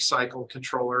equipment duty cycle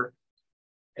controller.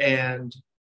 And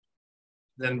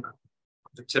then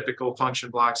the typical function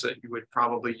blocks that you would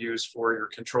probably use for your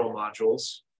control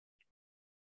modules.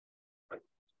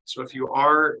 So if you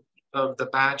are of the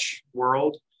batch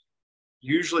world,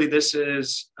 usually this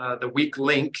is the weak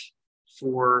link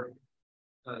for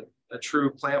a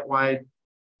true plant-wide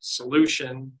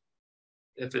solution.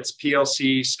 If it's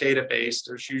PLC SCADA based,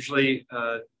 there's usually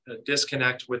a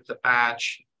disconnect with the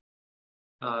batch.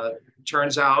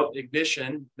 Turns out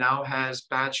Ignition now has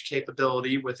batch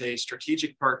capability with a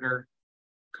strategic partner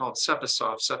called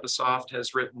Cepasoft. Cepasoft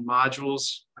has written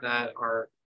modules that are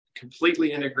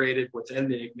completely integrated within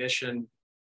the Ignition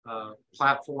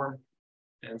platform.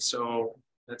 And so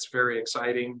that's very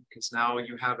exciting because now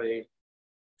you have a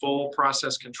full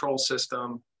process control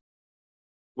system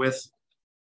with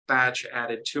batch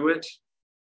added to it.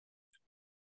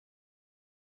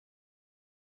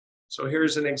 So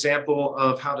here's an example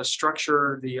of how to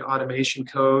structure the automation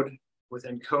code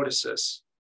within CODESYS.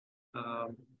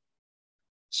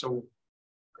 So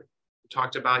we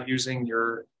talked about using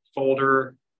your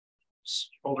folder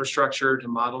structure to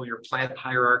model your plant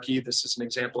hierarchy. This is an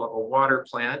example of a water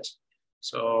plant.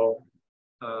 So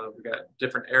we've got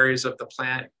different areas of the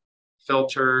plant,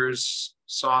 filters,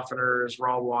 softeners,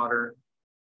 raw water.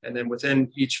 And then within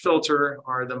each filter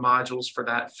are the modules for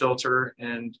that filter.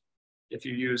 And if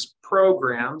you use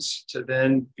programs to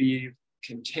then be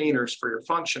containers for your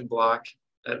function block,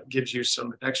 that gives you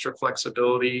some extra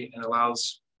flexibility and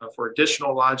allows for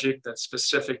additional logic that's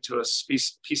specific to a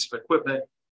piece of equipment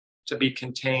to be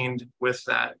contained with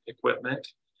that equipment.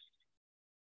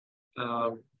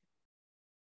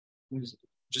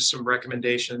 Just some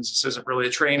recommendations. This isn't really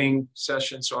a training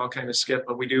session, so I'll kind of skip,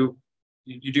 but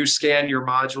you do scan your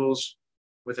modules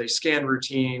with a scan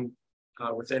routine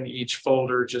within each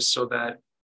folder, just so that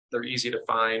they're easy to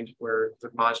find where the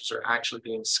modules are actually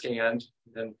being scanned.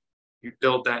 And then you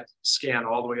build that scan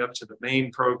all the way up to the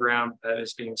main program that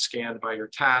is being scanned by your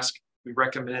task. We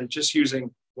recommend just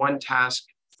using one task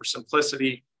for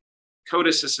simplicity.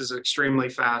 CODESYS is extremely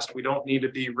fast. We don't need to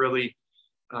be really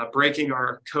breaking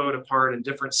our code apart in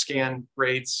different scan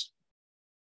rates.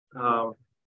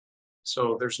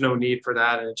 So there's no need for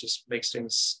that, and it just makes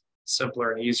things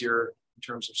simpler and easier in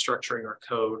terms of structuring our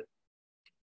code.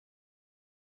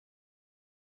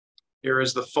 Here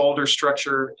is the folder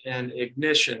structure and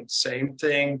ignition. Same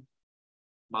thing,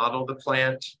 model the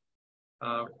plant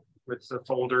with the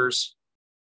folders.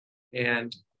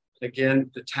 And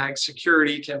again, the tag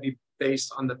security can be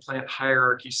based on the plant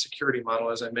hierarchy security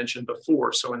model, as I mentioned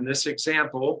before. So in this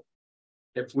example,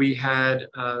 if we had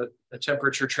a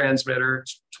temperature transmitter,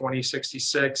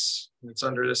 2066, and it's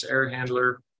under this air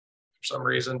handler for some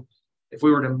reason, if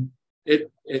we were to,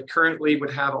 it currently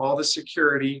would have all the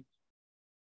security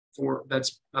for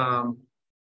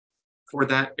for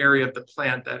that area of the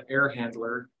plant, that air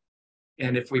handler.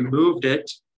 And if we moved it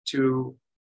to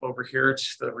over here to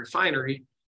the refinery,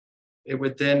 it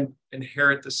would then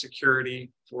inherit the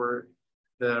security for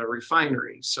the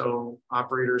refinery. So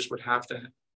operators would have to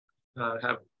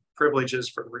have privileges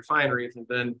for the refinery and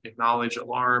then acknowledge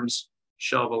alarms,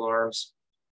 shelve alarms.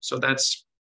 So that's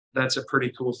a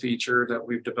pretty cool feature that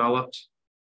we've developed.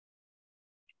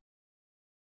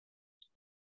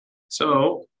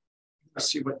 So let's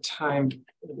see what time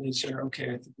it is here. Okay,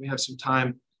 I think we have some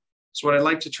time. So what I'd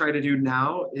like to try to do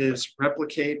now is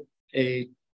replicate a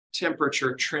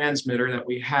temperature transmitter that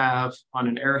we have on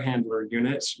an air handler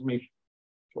unit. So let me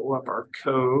pull up our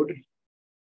code.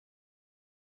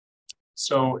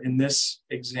 So in this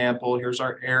example, here's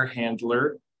our air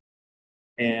handler,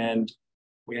 and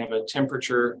we have a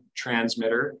temperature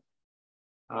transmitter.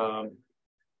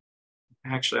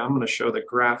 Actually, I'm going to show the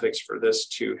graphics for this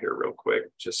too here real quick,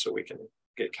 just so we can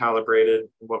get calibrated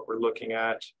what we're looking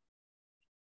at.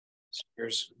 So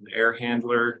here's the air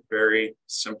handler, very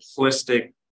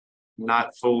simplistic,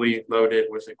 not fully loaded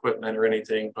with equipment or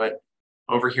anything, but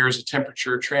over here is a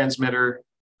temperature transmitter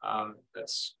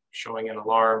that's showing an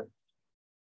alarm.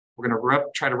 We're going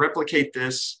to try to replicate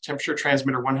this temperature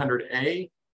transmitter 100A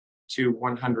to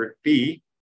 100B.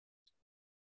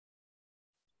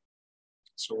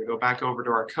 So we go back over to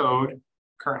our code,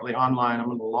 currently online. I'm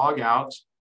going to log out.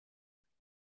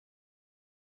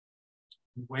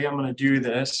 The way I'm going to do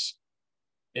this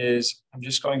is I'm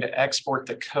just going to export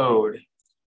the code.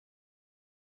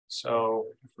 So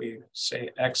if we say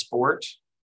export,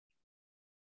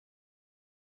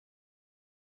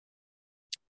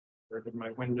 where did my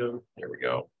window? There we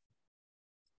go.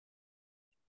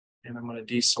 And I'm going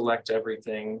to deselect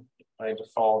everything. By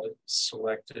default, it's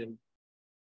selected.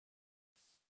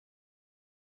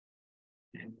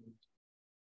 And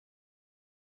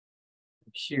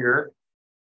here,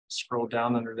 scroll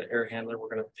down under the air handler, we're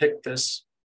going to pick this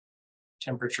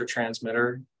temperature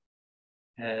transmitter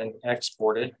and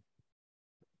export it.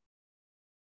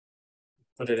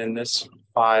 Put it in this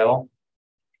file,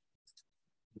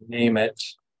 name it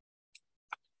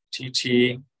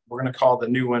TT. We're going to call the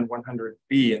new one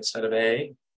 100B instead of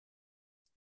A.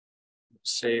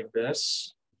 Save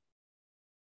this.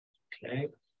 Okay.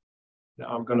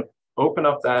 Now I'm going to open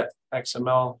up that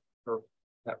XML or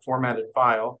that formatted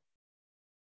file.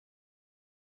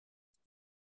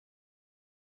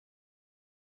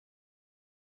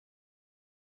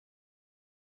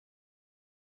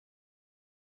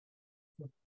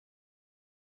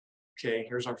 Okay,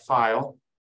 here's our file.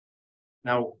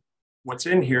 Now, what's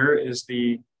in here is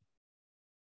the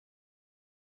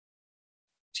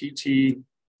TT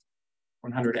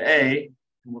 100A, and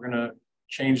we're going to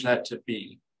change that to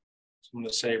B. So I'm going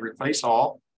to say replace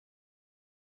all,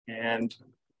 and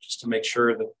just to make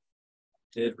sure that it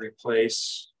did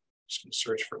replace, just going to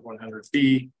search for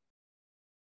 100B,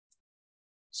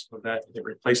 so that it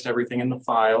replaced everything in the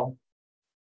file.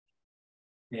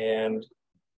 And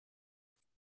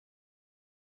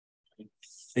I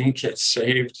think it's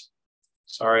saved.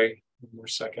 Sorry, one more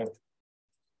second.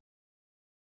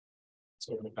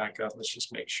 So I'm going to back up. Let's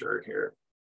just make sure here.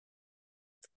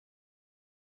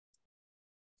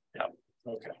 Yeah,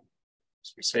 okay.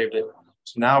 So we saved it.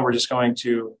 So now we're just going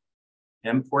to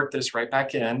import this right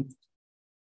back in.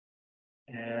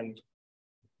 And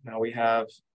now we have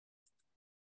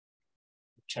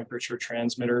temperature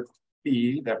transmitter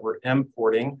B that we're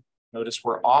importing. Notice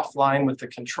we're offline with the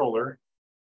controller.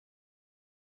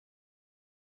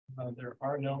 There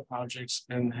are no objects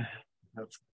in.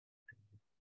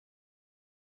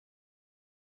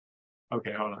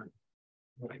 Okay, hold on.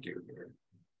 What do I do here?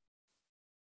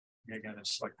 I gotta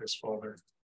select this folder.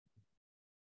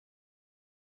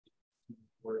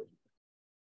 Let's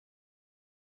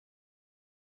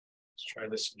try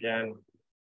this again.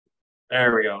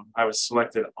 There we go. I was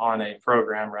selected on a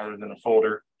program rather than a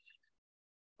folder.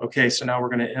 Okay, so now we're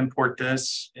going to import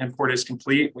this. Import is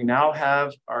complete. We now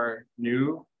have our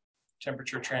new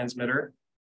temperature transmitter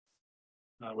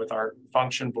with our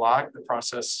function block, the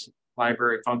process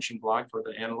library function block for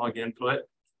the analog input.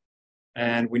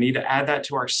 And we need to add that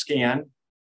to our scan.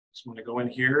 So I'm going to go in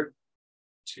here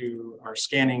to our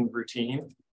scanning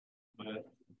routine. I'm going to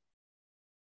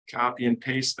copy and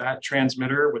paste that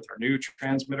transmitter with our new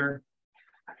transmitter.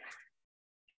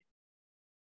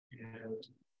 And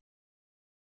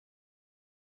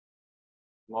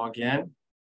log in.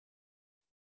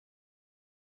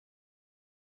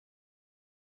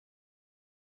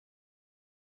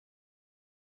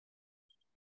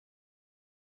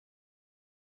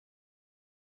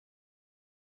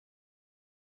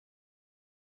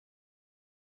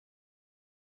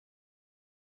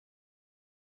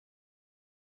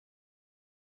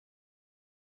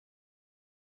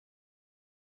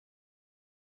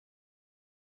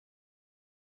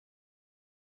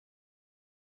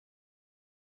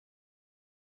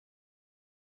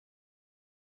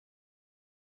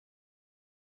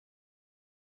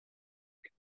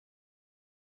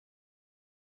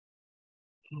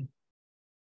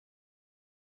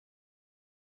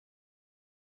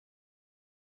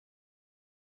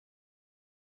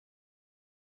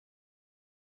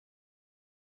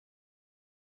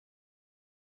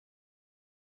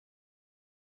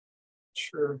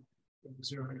 Sure.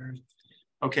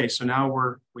 Okay, so now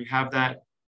we have that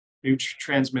new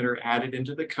transmitter added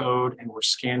into the code and we're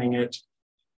scanning it.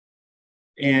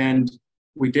 And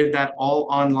we did that all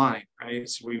online, right?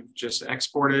 So we've just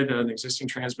exported an existing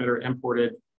transmitter,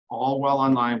 imported all while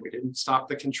online. We didn't stop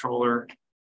the controller.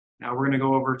 Now we're going to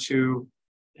go over to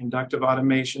Inductive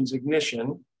Automation's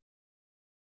ignition.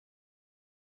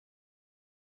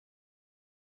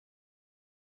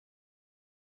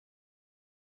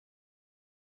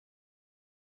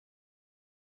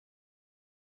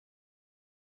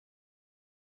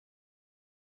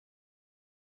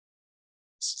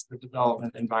 This is the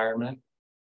development environment.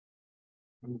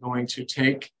 I'm going to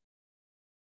take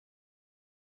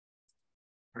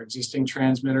our existing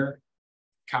transmitter,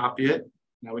 copy it.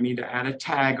 Now we need to add a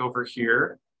tag over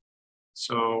here.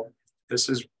 So this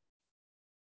is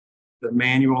the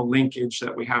manual linkage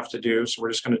that we have to do. So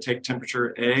we're just going to take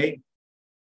temperature A,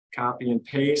 copy and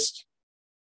paste,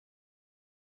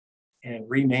 and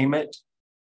rename it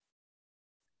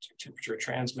to temperature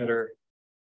transmitter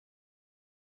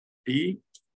B.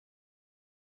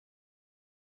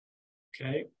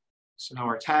 Okay, so now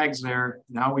our tag's there.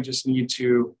 Now we just need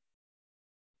to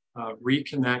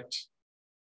reconnect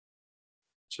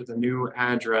to the new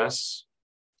address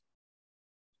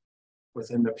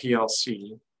within the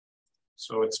PLC.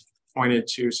 So it's pointed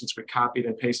to, since we copied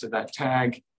and pasted that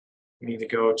tag, we need to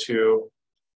go to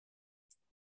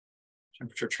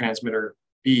temperature transmitter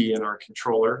B in our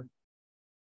controller.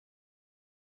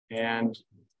 And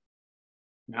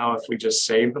now if we just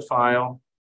save the file,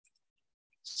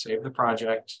 save the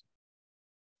project,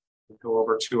 we go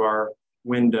over to our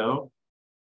window.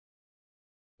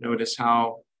 Notice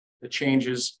how the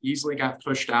changes easily got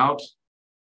pushed out.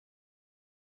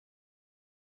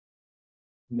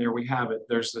 And there we have it.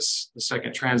 There's the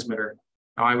second transmitter.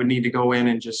 Now I would need to go in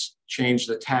and just change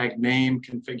the tag name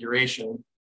configuration,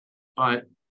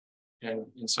 and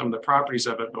some of the properties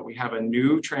of it, but we have a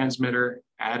new transmitter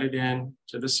added in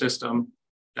to the system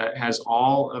that has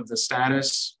all of the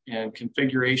status and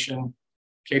configuration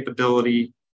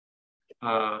capability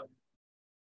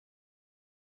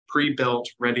pre-built,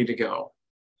 ready to go.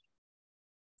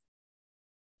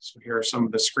 So here are some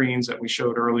of the screens that we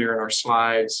showed earlier in our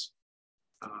slides.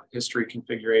 History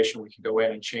configuration, we can go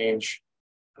in and change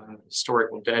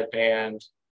historical deadband.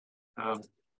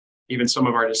 Even some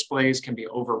of our displays can be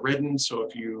overridden. So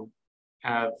if you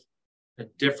have a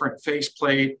different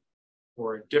faceplate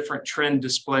or a different trend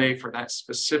display for that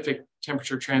specific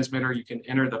temperature transmitter, you can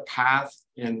enter the path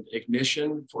in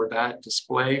ignition for that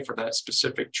display for that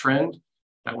specific trend.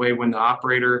 That way, when the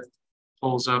operator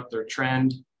pulls up their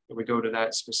trend, it would go to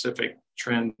that specific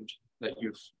trend that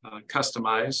you've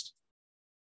customized.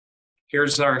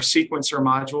 Here's our sequencer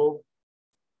module.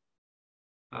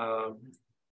 You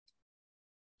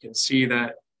can see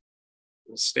that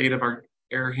the state of our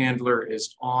air handler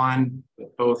is on,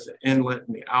 but both the inlet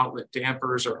and the outlet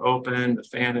dampers are open, the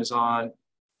fan is on,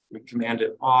 we command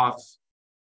it off,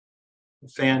 the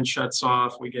fan shuts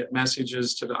off, we get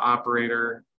messages to the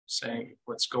operator saying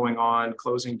what's going on,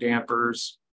 closing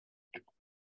dampers,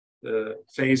 the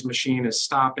phase machine is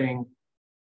stopping,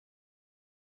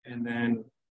 and then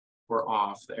we're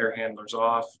off, the air handler's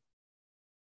off.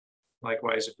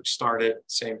 Likewise, if we start it,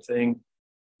 same thing.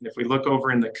 And if we look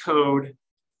over in the code,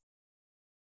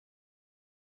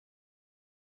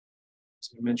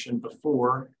 as I mentioned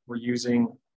before, we're using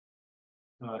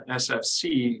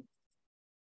SFC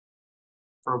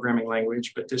programming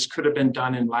language, but this could have been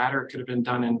done in ladder. It could have been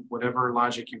done in whatever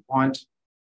logic you want.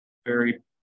 Very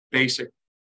basic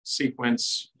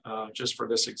sequence just for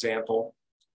this example.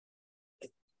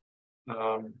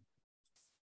 So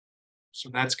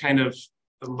that's kind of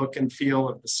the look and feel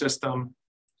of the system.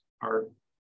 Our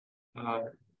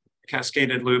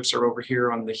cascaded loops are over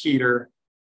here on the heater.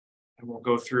 And we'll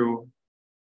go through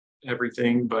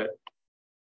everything, but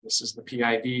this is the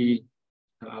PID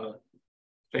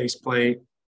faceplate.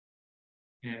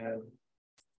 And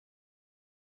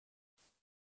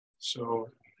so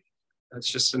that's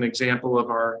just an example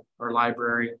of our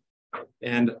library.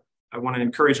 And I want to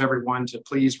encourage everyone to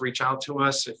please reach out to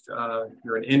us if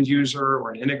you're an end user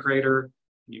or an integrator,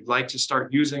 you'd like to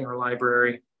start using our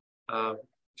library.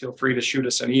 Feel free to shoot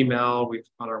us an email.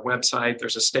 On our website,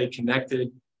 there's a Stay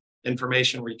Connected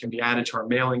information where you can be added to our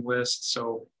mailing list.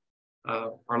 So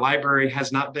our library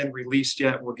has not been released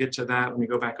yet. We'll get to that when we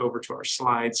go back over to our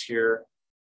slides here.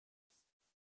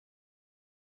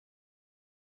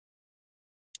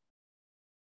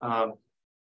 Our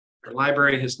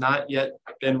library has not yet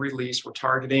been released. We're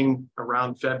targeting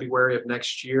around February of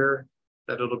next year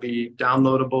that it'll be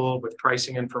downloadable with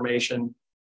pricing information.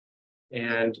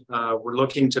 And we're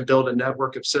looking to build a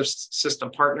network of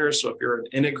system partners. So if you're an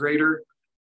integrator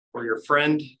or your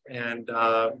friend, and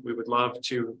we would love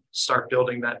to start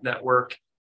building that network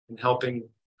and helping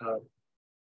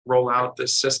roll out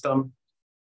this system.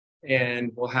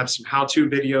 And we'll have some how-to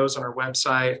videos on our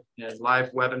website and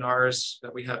live webinars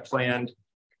that we have planned.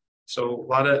 So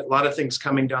a lot of things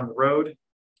coming down the road.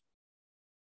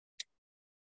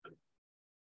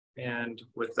 And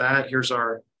with that, here's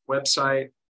our website,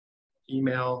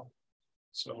 email.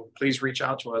 So please reach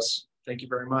out to us. Thank you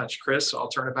very much. Chris, I'll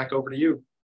turn it back over to you.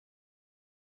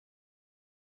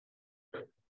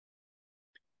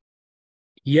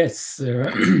 Yes,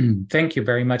 thank you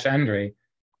very much, Andre.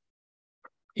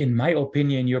 In my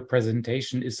opinion, your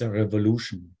presentation is a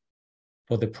revolution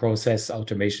for the process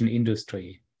automation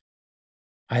industry.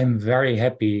 I'm very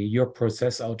happy your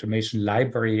process automation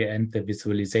library and the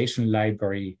visualization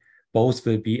library both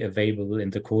will be available in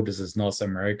the CODESYS North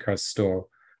America store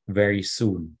very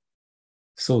soon.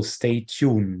 So stay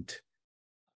tuned.